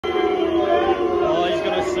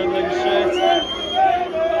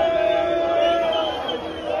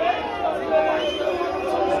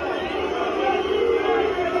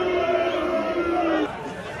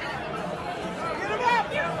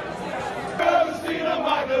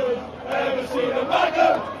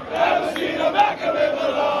Never seen the back of it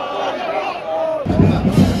before.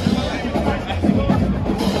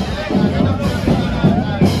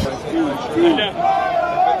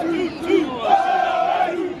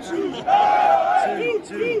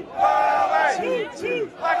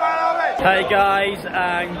 Hey guys,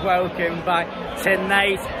 and welcome back.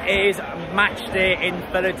 Tonight is match day in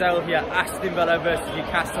Philadelphia. Aston Villa versus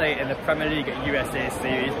Newcastle in the Premier League USA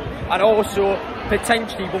series, and also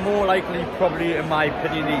potentially, but more likely, probably in my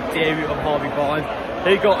opinion, the debut of Harvey Barnes.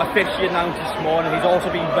 He got officially announced this morning. He's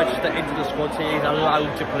also been registered into the squad, so he's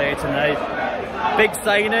allowed to play tonight. Big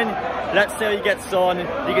signing. Let's see how he gets on.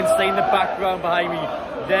 You can see in the background behind me,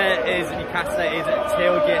 there is Newcastle is a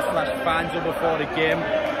tailgate / fan zone before the game.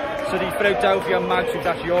 So the Philadelphia match was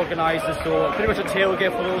actually organised as so pretty much a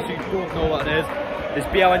tailgate for those who don't know what it is. There's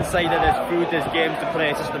beer inside, there's food, there's games to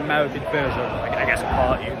play. It's just an American version, I guess a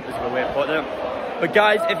party is the way to put it. But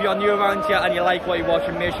guys, if you're new around here and you like what you're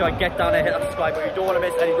watching, make sure you get down and hit that subscribe button. You don't want to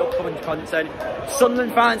miss any upcoming content.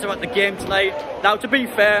 Sunderland fans are at the game tonight. Now, to be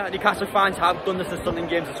fair, Newcastle fans have done this to Sunderland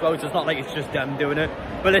games as well, so it's not like it's just them doing it.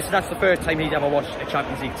 But listen, that's the first time he's ever watched a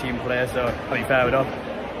Champions League team play, so I mean, fair enough.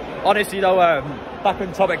 Honestly though, back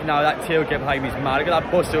on topic now, that tailgate behind me is mad. Look at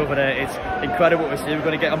that bus over there, it's incredible to see. We're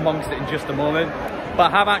going to get amongst it in just a moment.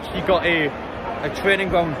 But I have actually got a training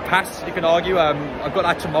ground pass, you can argue. I've got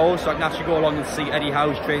that tomorrow, so I can actually go along and see Eddie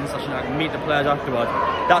Howe's training session and I can meet the players afterwards.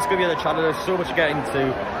 That's going to be the channel. There's so much to get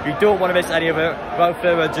into. You don't want to miss any of it. Without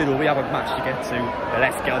further ado, we have a match to get to.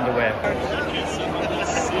 Let's get underway.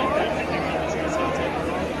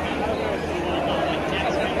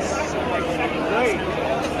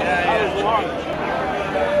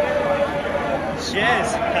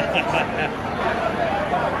 Cheers!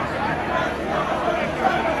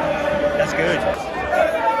 That's good.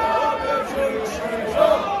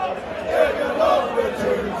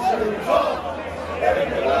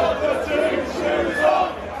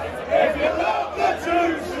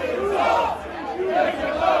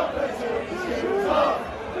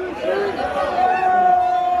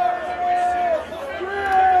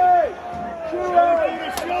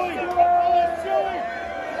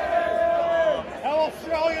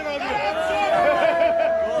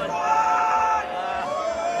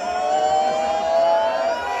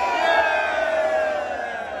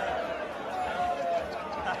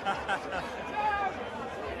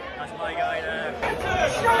 That's my guy there.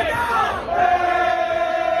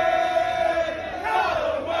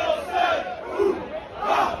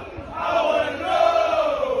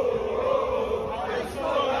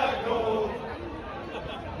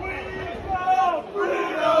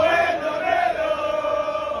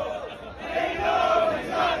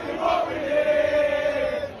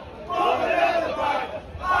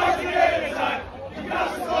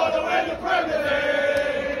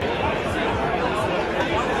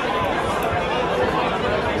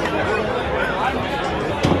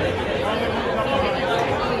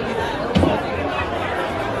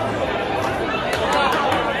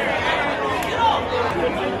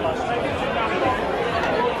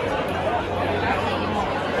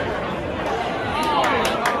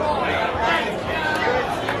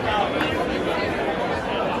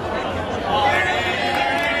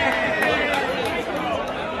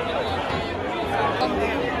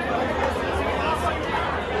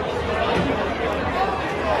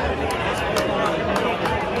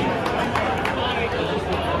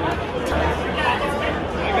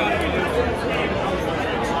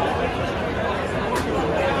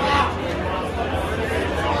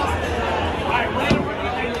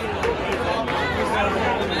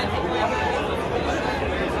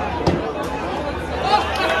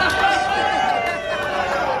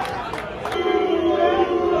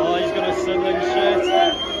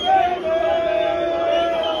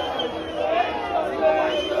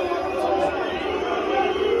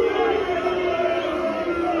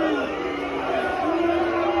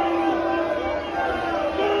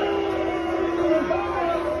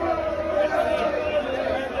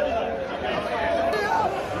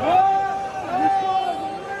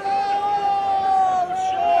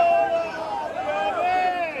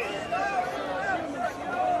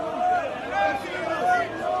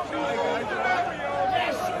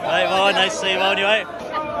 Right, well, nice to see you anyway.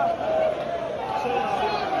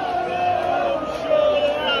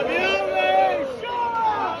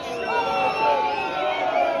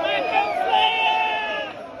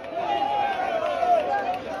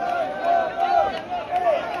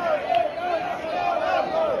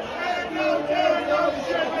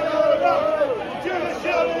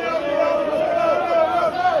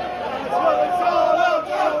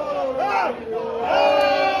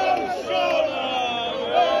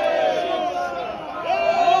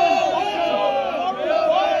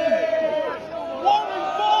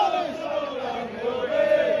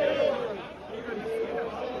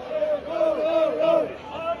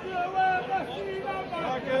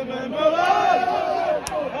 Beckham in Milan?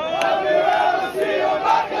 Have you ever seen a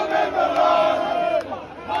Beckham in Milan?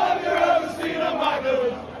 Have you ever seen a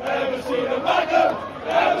Beckham? Ever seen a Beckham?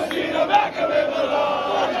 Ever seen a Beckham in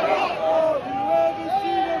Milan? Have you ever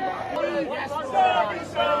seen a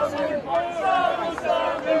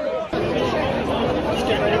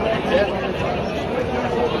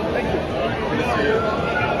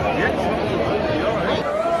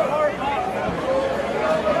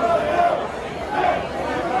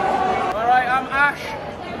Alright, I'm Ash.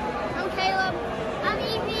 I'm Caleb. I'm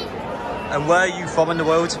Evie. And where are you from in the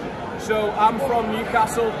world? So I'm from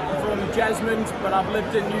Newcastle, from Jesmond, but I've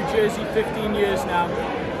lived in New Jersey 15 years now.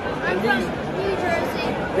 I'm from New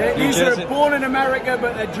Jersey. These are born in America,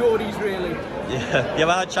 but they're Geordies really. Yeah. You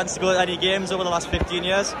ever had a chance to go to any games over the last 15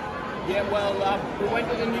 years? Yeah, well, we went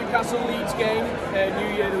to the Newcastle Leeds game,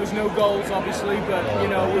 New Year. There was no goals, obviously, but you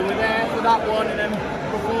know we were there for that one, and then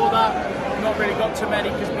before that, not really got too many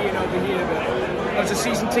because being over here. But I was a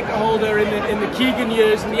season ticket holder in the Keegan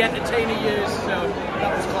years and the entertainer years, so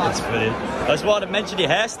that was class. That's brilliant. I just wanted to mention your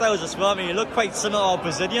hairstyles as well. I mean, you look quite similar to our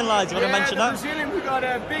Brazilian lads. You want to mention that? Brazilian, we got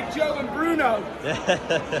Big Joe and Bruno.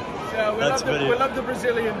 So we love the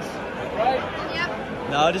Brazilians, right? Yep.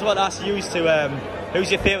 No, I just want to ask you who's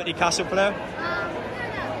your favourite Newcastle player?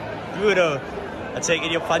 Bruno. I take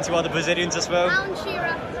it you fancy one of the Brazilians as well?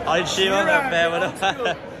 Alan Shearer. Fair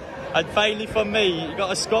enough. And finally from me, you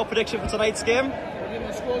got a score prediction for tonight's game? What do you think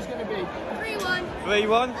the score's going to be? 3-1.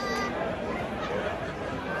 3-1? 2-1.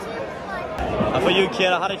 And for you,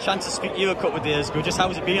 Kayla, I had a chance to speak to you a couple of days ago. Just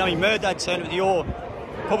how's it been? I mean, Murder turned up at your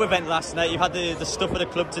pub event last night. You've had the stuff for the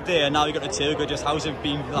club today, and now you've got the TAILGATE. Just how's it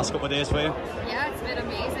been the last couple of days for you? Yeah, it's been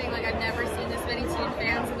amazing. Like, I've never seen this many team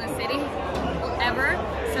fans in the city, ever.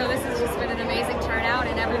 So this has just been an amazing turnout,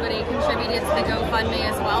 and everybody contributed to the GoFundMe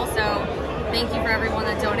as well. So thank you for everyone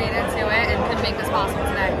that donated to it and could make this possible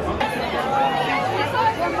today.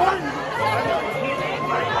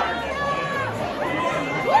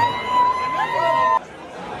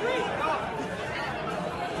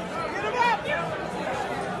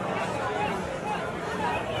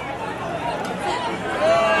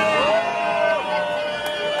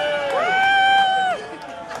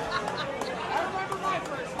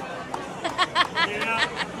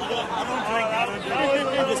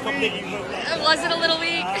 Was it a little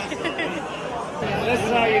weak? This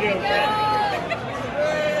is how you do it.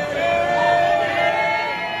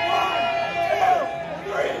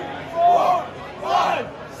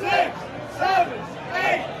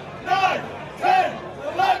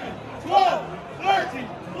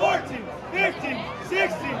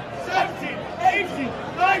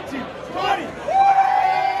 19, 20.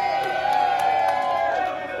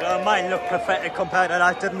 Well, mine looked pathetic compared to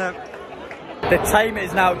that, didn't it? The time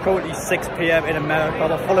is now currently 6 PM in America.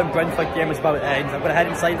 The Fulham Brentford game is about to end. I'm going to head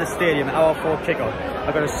inside the stadium, hour 4 kickoff.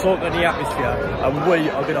 I'm going to soak in the atmosphere, and we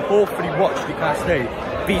are going to hopefully watch Newcastle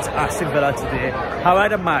United beat Aston Villa today.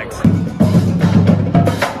 However, Max.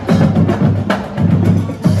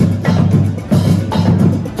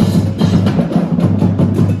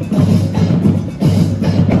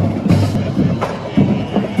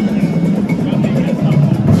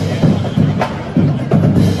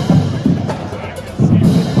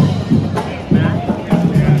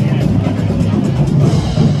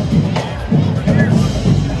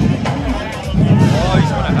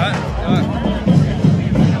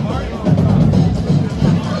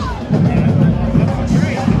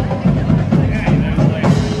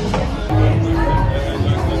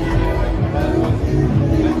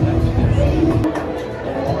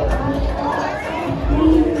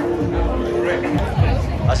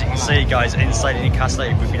 As you can see, guys, inside the Newcastle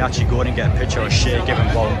United, we've been actually going and get a picture of Shea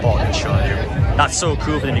giving Warren Barton and showing you. That's so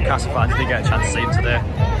cool for the Newcastle fans. They get a chance to see him today.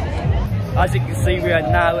 As you can see, we are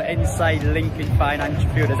now inside Lincoln Financial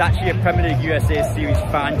Field. There's actually a Premier League USA Series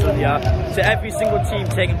fan zone here. So every single team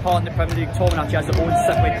taking part in the Premier League tournament actually has their own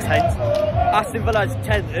separate tent. Aston Villa's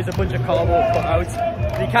tent is a bunch of cardboard cutouts.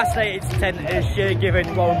 Newcastle United's tent is Shea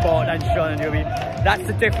giving Warren Barton and Sean Newby. That's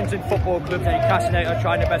the difference in football clubs, and Newcastle United are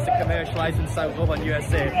trying their best to commercialise themselves over in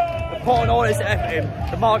USA. But putting all this effort in,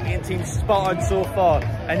 the marketing team's spot on so far,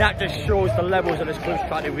 and that just shows the levels that this club's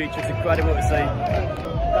trying to reach. It's incredible to see.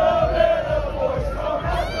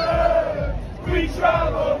 We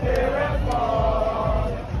travel near and far.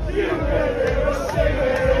 You can hear us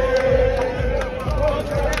singing.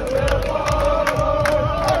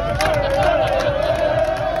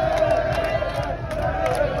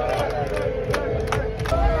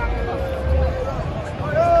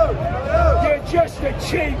 You're just a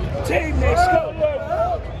cheap team, this go.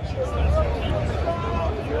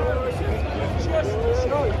 Just a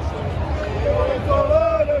joke.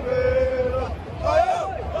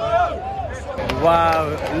 Wow,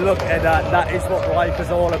 look at that. That is what life is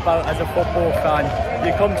all about as a football fan.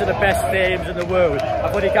 You come to the best stadiums in the world.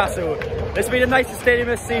 And for Newcastle, it's been the nicest stadium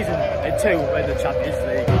this season, and 2 in the Champions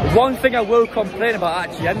League. One thing I will complain about,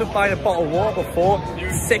 actually, I ended up buying a bottle of water before,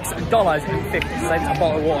 $6.50 a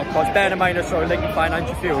bottle of water cost. Bear in mind, I saw Lincoln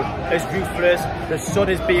Financial Fuel. It's ruthless, the sun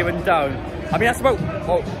is bearing down. I mean, that's about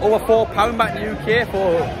over £4 back in the UK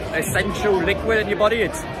for essential liquid in your body.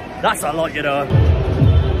 That's a lot, you know.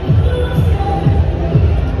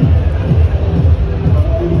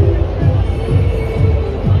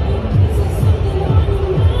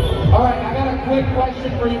 Alright, I got a quick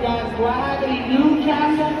question for you guys. Do I have any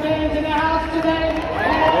Newcastle fans in the house today?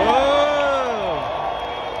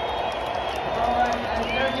 Alright, as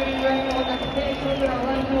they're getting ready to look at the page, we're going to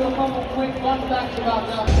run through a couple quick fun facts about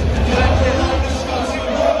them.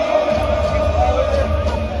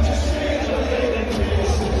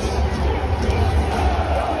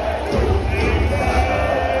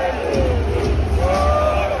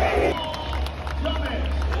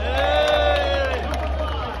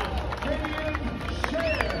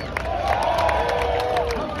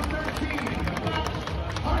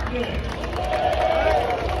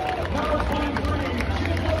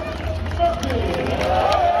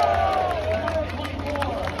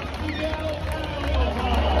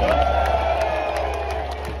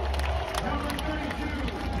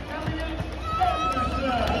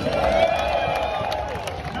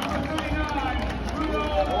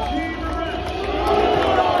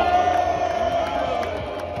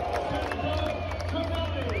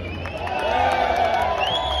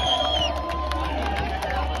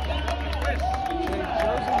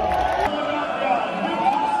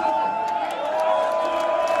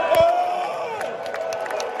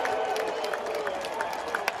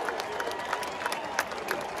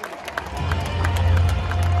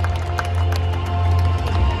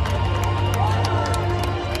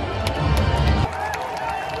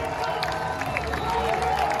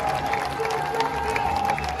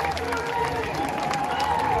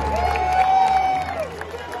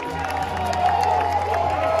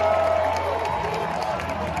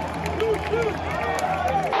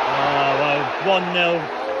 Well, 1-0.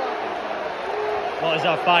 What is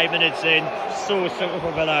that, 5 minutes in? So simple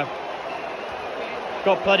for Villa.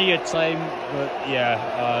 Got plenty of time, but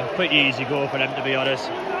yeah, pretty easy goal for them, to be honest.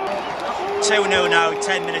 2-0 now,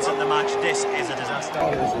 10 minutes of the match. This is a disaster.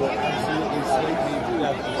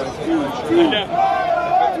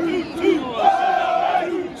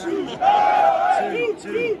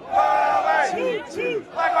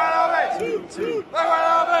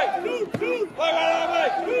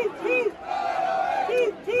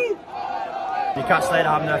 Newcastle United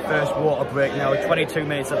having their first water break now, 22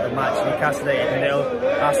 minutes of the match. Newcastle United 0,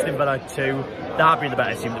 Aston Villa 2. They've been the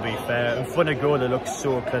better team, to be fair. In front of goal, they look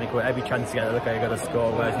so clinical. Every chance to get it, look like they're going to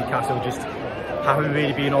score, whereas Newcastle just haven't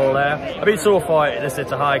really been all there. I mean, so far, it's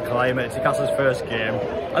a high climate. It's Newcastle's first game.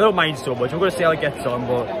 I don't mind so much. We're going to see how it gets on,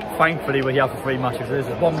 but thankfully, we're here for 3 matches. This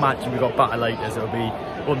is one match and we've got batter like this.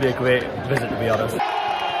 Won't be a great visit, to be honest.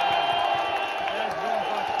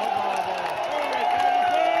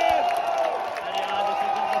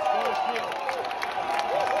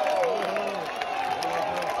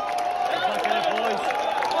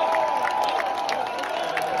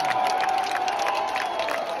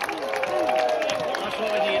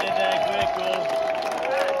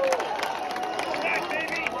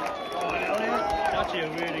 Actually a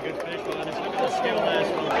really good finish, man. Look at the skill there.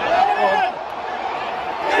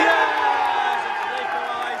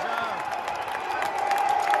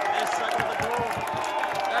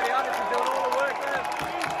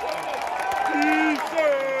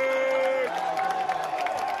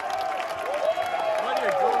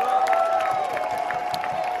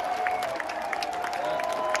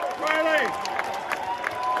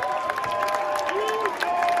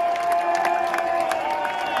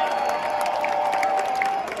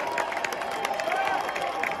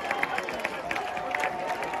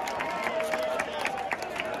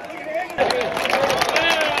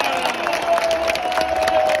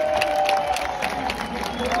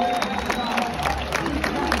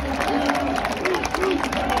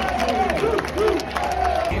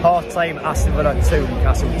 Half-time, Aston Villa 2,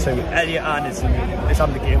 Newcastle 2. Elliot Anderson is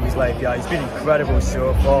having the game of his life, yeah. He's been incredible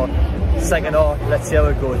so far. Second half, let's see how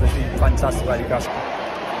it goes. It's been fantastic by Newcastle.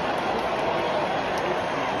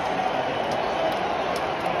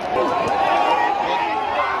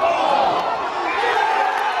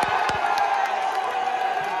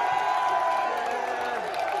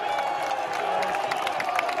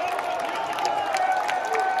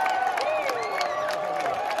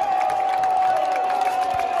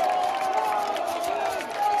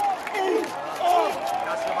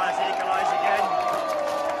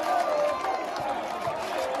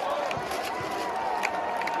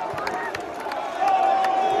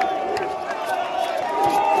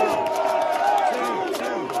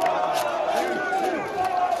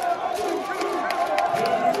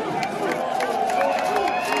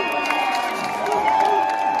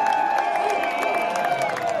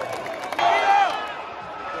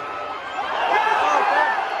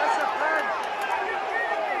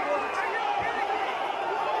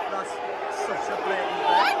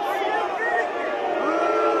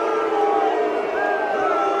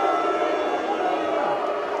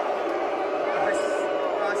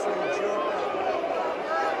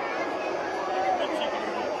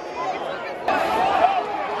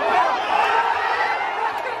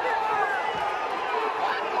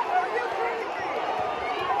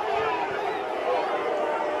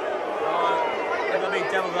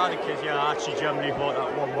 devil's advocate here, I actually generally thought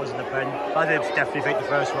that one wasn't a pen. I did definitely think the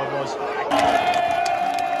first one was.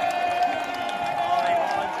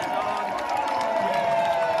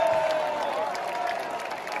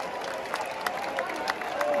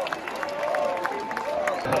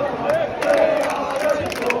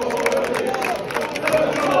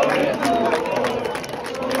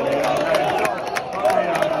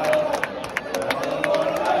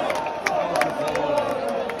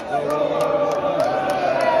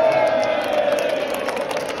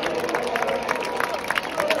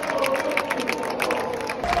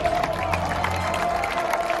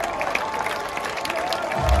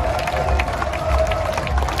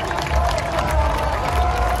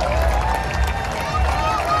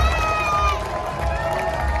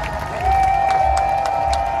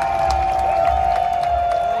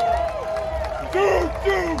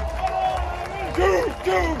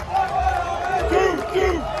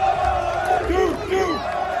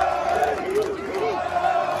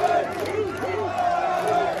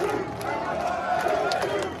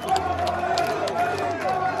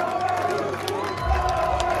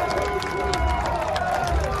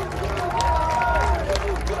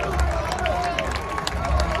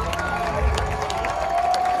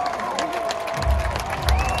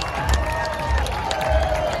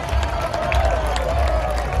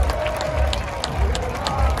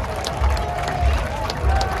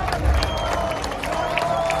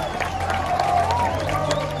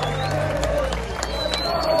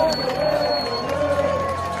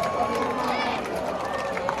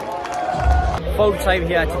 Full time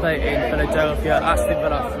here today in Philadelphia. Aston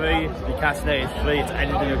Villa 3, Newcastle United 3. It's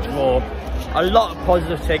ended in a draw. A lot of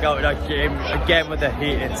positives to take out of that game. Again with the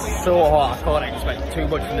heat, it's so hot. I can't expect too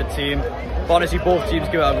much from the team. But honestly, both teams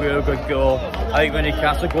give it a real good go. I think when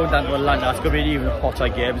Newcastle going down to Atlanta, it's going to be an even hotter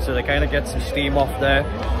game, so they kind of get some steam off there.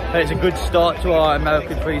 And it's a good start to our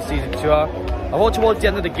American pre-season tour. I thought towards the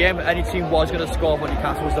end of the game, any team was going to score, but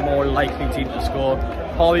Newcastle was the more likely team to score.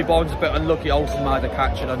 Harvey Barnes a bit unlucky, also managed to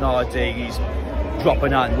catch it another day. He's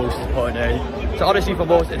dropping out and most is putting in. So honestly for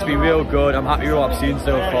most it's been real good. I'm happy with what I've seen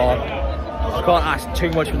so far. I can't ask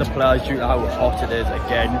too much from the players due to how hot it is.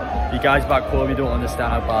 Again, you guys back home, you don't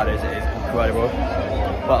understand how bad it is. It is incredible.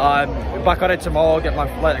 But I'm back on it tomorrow, get my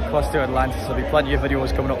flight across to Atlanta, so there'll be plenty of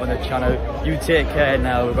videos coming up on the channel. You take care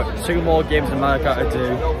now. We've got 2 more games in America to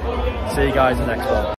do. See you guys in the next one.